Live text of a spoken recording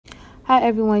Hi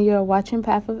everyone, you're watching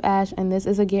Path of Ash and this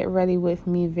is a get ready with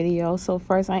me video. So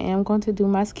first I am going to do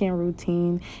my skin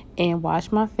routine and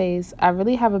wash my face. I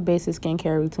really have a basic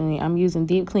skincare routine. I'm using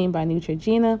Deep Clean by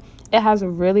Neutrogena. It has a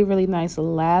really nice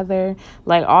lather.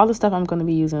 Like all the stuff I'm going to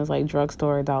be using is like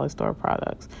drugstore, dollar store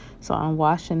products. So I'm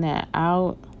washing that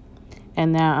out.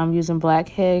 And now I'm using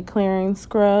Blackhead Clearing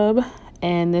Scrub.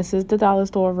 And this is the dollar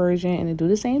store version and it do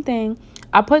the same thing.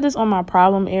 I put this on my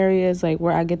problem areas, like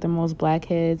where I get the most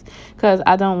blackheads, because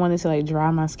I don't want it to like dry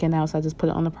my skin out. So I just put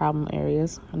it on the problem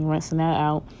areas. I'm rinsing that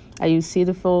out. I use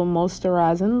Cetaphil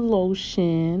moisturizing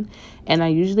lotion and I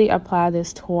usually apply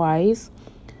this twice.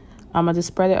 I'm going to just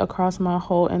spread it across my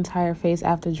whole entire face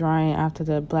after drying, after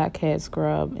the blackhead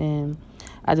scrub, and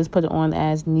I just put it on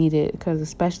as needed because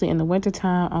especially in the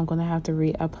wintertime, I'm going to have to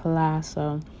reapply.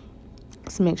 So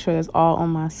let's make sure it's all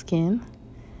on my skin.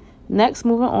 Next,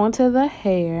 moving on to the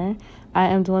hair, I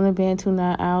am doing the Bantu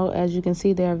knot out. As you can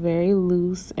see, they're very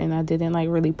loose and I didn't like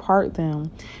really part them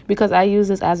because I use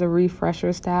this as a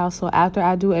refresher style. So after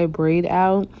I do a braid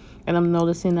out and I'm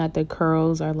noticing that the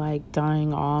curls are like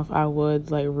dying off, I would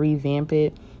like revamp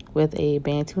it with a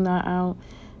Bantu knot out.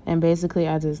 And basically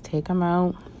I just take them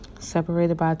out,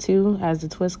 separate it by two as the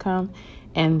twists come,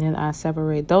 and then I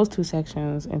separate those two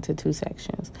sections into two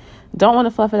sections. Don't want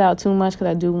to fluff it out too much because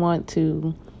I do want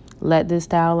to let this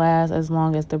style last as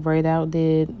long as the braid out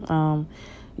did.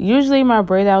 Usually my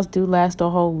braid outs do last a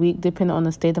whole week depending on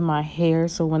the state of my hair.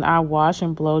 So when I wash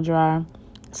and blow dry,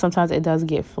 sometimes it does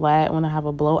get flat when I have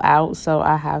a blowout, so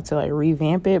I have to like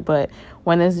revamp it. But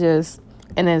when it's just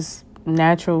in its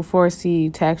natural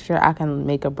 4C texture, I can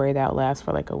make a braid out last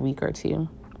for like a week or two.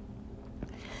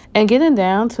 And getting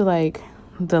down to like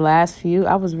the last few,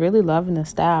 I was really loving the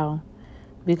style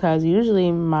because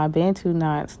usually my Bantu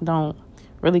knots don't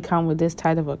really come with this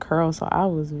tight of a curl. So I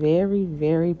was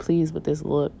very pleased with this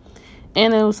look.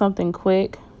 And it was something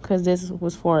quick because this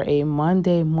was for a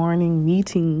Monday morning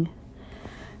meeting.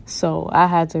 So I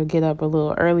had to get up a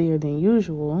little earlier than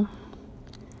usual.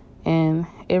 And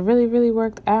it really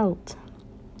worked out.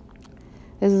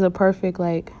 This is a perfect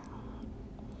like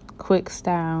quick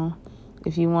style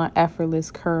if you want effortless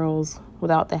curls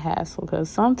without the hassle, because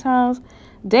sometimes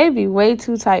they be way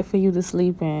too tight for you to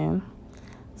sleep in.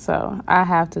 So I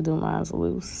have to do mine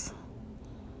loose.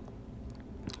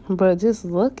 But just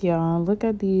look, y'all. Look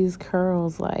at these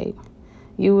curls. Like,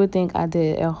 you would think I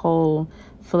did a whole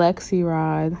flexi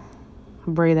rod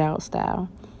braid out style.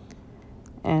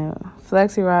 And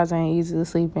flexi rods ain't easy to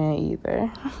sleep in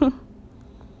either.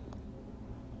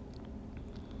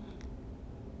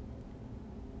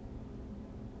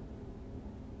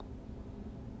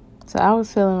 So I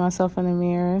was feeling myself in the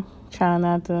mirror, trying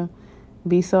not to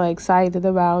be so excited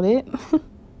about it.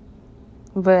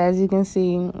 But as you can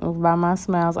see by my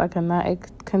smiles, I cannot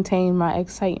contain my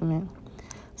excitement.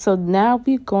 So now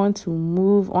we're going to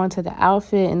move on to the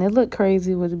outfit, and it looked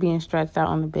crazy with it being stretched out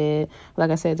on the bed. Like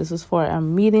I said, this was for a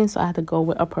meeting, so I had to go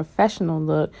with a professional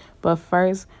look. But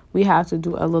first, we have to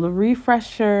do a little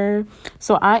refresher.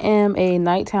 So I am a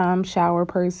nighttime shower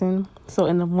person. So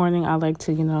in the morning, I like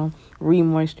to, you know,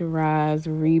 re-moisturize,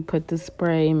 re-put the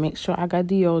spray, make sure I got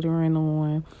deodorant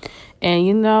on. And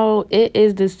you know, it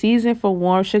is the season for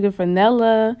warm sugar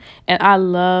vanilla, and I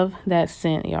love that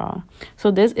scent, y'all.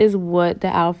 So this is what the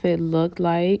outfit looked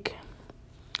like,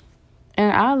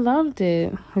 and I loved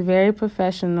it. Very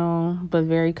professional but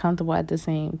very comfortable at the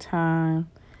same time.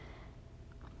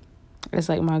 It's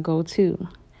like my go-to.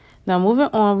 Now moving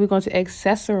on, we're going to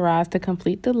accessorize to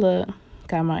complete the look.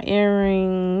 Got my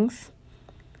earrings.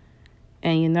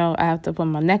 And, you know, I have to put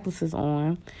my necklaces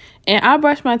on. And I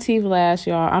brush my teeth last,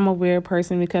 y'all. I'm a weird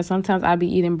person because sometimes I be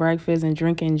eating breakfast and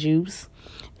drinking juice.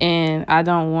 And I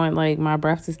don't want, like, my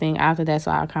breath to stink after that.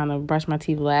 So I kind of brush my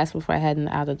teeth last before heading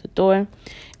out of the door.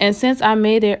 And since I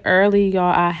made it early,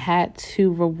 y'all, I had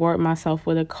to reward myself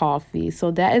with a coffee.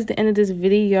 So that is the end of this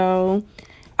video.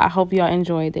 I hope y'all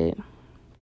enjoyed it.